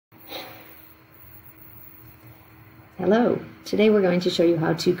Hello. Today we're going to show you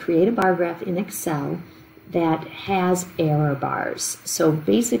how to create a bar graph in Excel that has error bars. So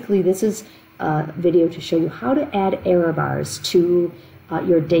basically this is a video to show you how to add error bars to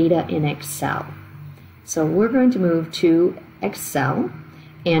your data in Excel. So we're going to move to Excel,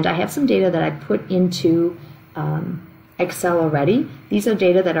 and I have some data that I put into Excel already. These are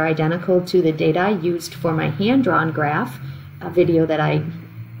data that are identical to the data I used for my hand-drawn graph video that I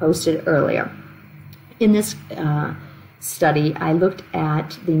posted earlier. In this study, I looked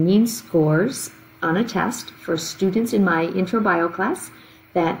at the mean scores on a test for students in my intro bio class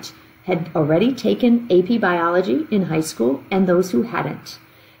that had already taken AP Biology in high school and those who hadn't.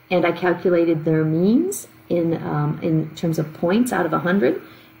 And I calculated their means in terms of points out of 100,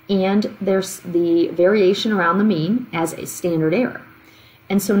 and there's the variation around the mean as a standard error.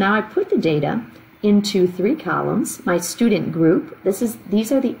 And so now I put the data into 3 columns. My student group,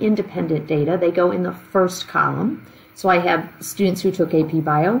 these are the independent data. They go in the first column. So I have students who took AP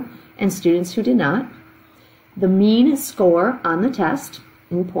Bio and students who did not. The mean score on the test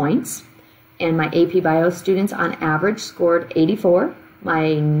in points, and my AP Bio students on average scored 84.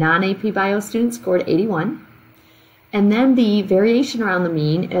 My non-AP Bio students scored 81. And then the variation around the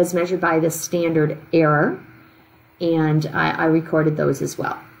mean as measured by the standard error, and I recorded those as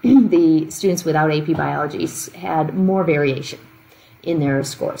well. The students without AP Biology had more variation in their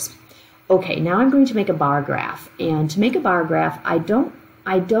scores. Okay, now I'm going to make a bar graph, and to make a bar graph, I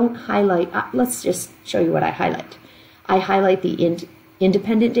don't highlight. Let's just show you what I highlight. I highlight the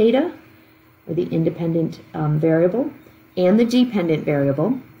independent data, or the independent variable, and the dependent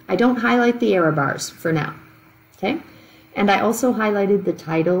variable. I don't highlight the error bars for now. Okay, and I also highlighted the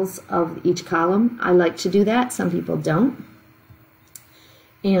titles of each column. I like to do that. Some people don't.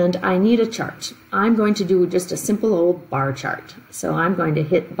 And I need a chart. I'm going to do just a simple old bar chart. So I'm going to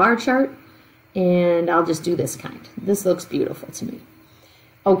hit bar chart, and I'll just do this kind. This looks beautiful to me.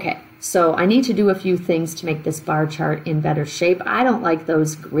 Okay, so I need to do a few things to make this bar chart in better shape. I don't like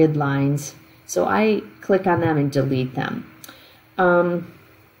those grid lines, so I click on them and delete them. I'm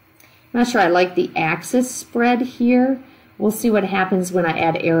not sure I like the axis spread here. We'll see what happens when I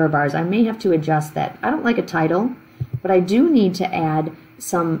add error bars. I may have to adjust that. I don't like a title, but I do need to add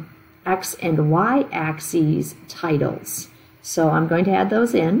some X and Y axes titles. So I'm going to add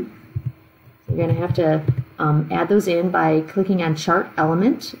those in. You're going to have to add those in by clicking on chart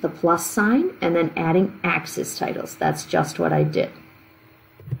element, the plus sign, and then adding axis titles. That's just what I did.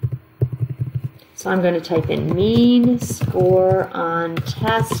 So I'm going to type in mean score on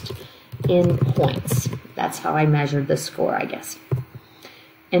test in points. That's how I measured the score, I guess.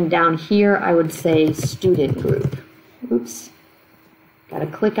 And down here I would say student group. Oops. Got to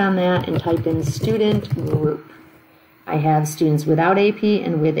click on that and type in student group. I have students without AP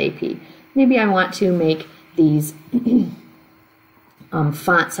and with AP. Maybe I want to make these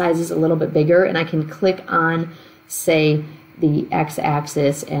font sizes a little bit bigger, and I can click on, say, the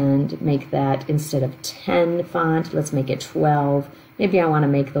x-axis and make that, instead of 10 font, let's make it 12. Maybe I want to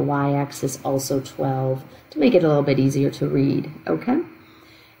make the y-axis also 12 to make it a little bit easier to read. Okay?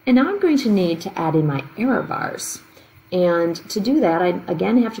 And now I'm going to need to add in my error bars. And to do that, I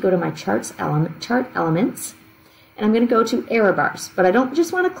again have to go to my chart elements, and I'm going to go to error bars. But I don't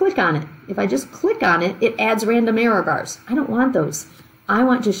just want to click on it. If I just click on it, it adds random error bars. I don't want those. I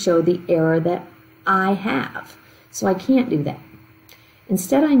want to show the error that I have. So I can't do that.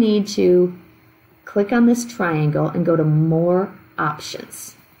 Instead, I need to click on this triangle and go to More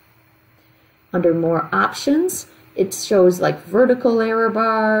Options. Under More Options, it shows like vertical error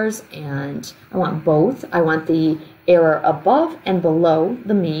bars, and I want both. I want the error above and below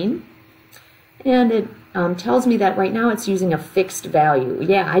the mean, and it tells me that right now it's using a fixed value.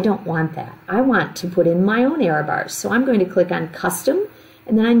 Yeah, I don't want that. I want to put in my own error bars. So I'm going to click on Custom,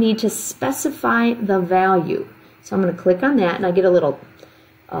 and then I need to specify the value. So I'm going to click on that, and I get a little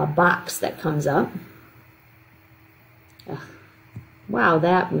box that comes up. Ugh. Wow,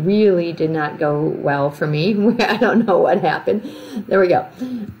 that really did not go well for me. I don't know what happened. There we go.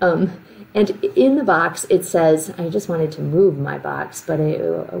 And in the box it says, I just wanted to move my box, but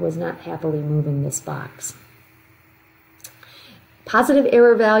I was not happily moving this box. Positive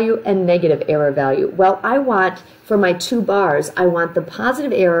error value and negative error value. Well, I want, for my 2 bars, I want the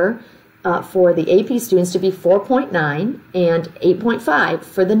positive error for the AP students to be 4.9 and 8.5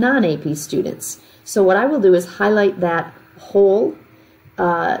 for the non-AP students. So what I will do is highlight that whole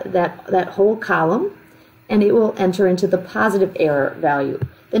that whole column, and it will enter into the positive error value.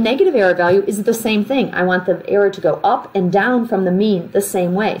 The negative error value is the same thing. I want the error to go up and down from the mean the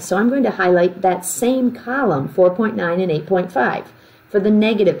same way. So I'm going to highlight that same column, 4.9 and 8.5, for the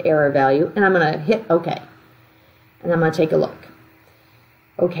negative error value, and I'm going to hit OK. And I'm going to take a look.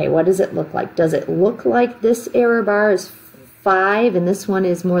 Okay, what does it look like? Does it look like this error bar is 5 and this one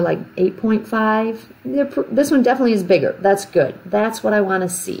is more like 8.5? This one definitely is bigger. That's good. That's what I want to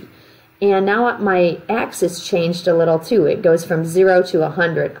see. And now my axis changed a little too. It goes from 0 to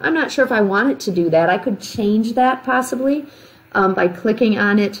 100. I'm not sure if I want it to do that. I could change that possibly by clicking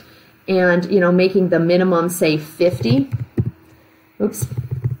on it and, you know, making the minimum say 50. Oops.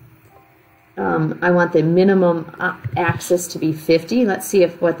 I want the minimum axis to be 50. Let's see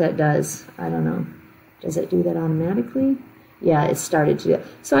what that does. I don't know. Does it do that automatically? Yeah, it started to do it.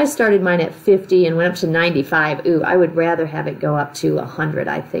 So I started mine at 50 and went up to 95. Ooh, I would rather have it go up to 100,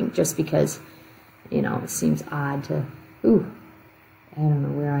 I think, just because, you know, it seems odd to, ooh, I don't know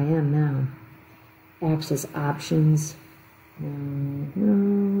where I am now. Axis options. No.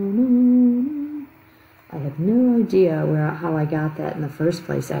 I have no idea how I got that in the first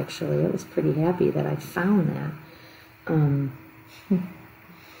place, actually. I was pretty happy that I found that.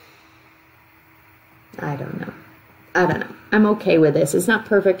 I don't know. I'm okay with this. It's not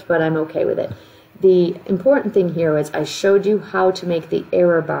perfect, but I'm okay with it. The important thing here is I showed you how to make the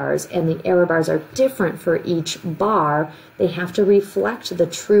error bars, and the error bars are different for each bar. They have to reflect the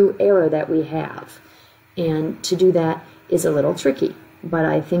true error that we have. And to do that is a little tricky, but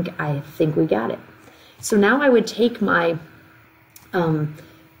I think we got it. So now I would take my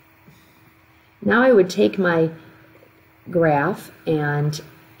graph and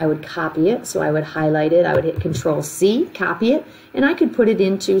I would copy it. So I would highlight it, I would hit Control-C, copy it, and I could put it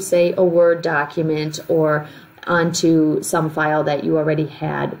into, say, a Word document or onto some file that you already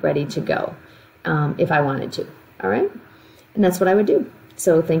had ready to go if I wanted to. All right? And that's what I would do.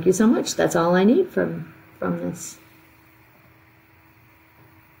 So thank you so much. That's all I need from this.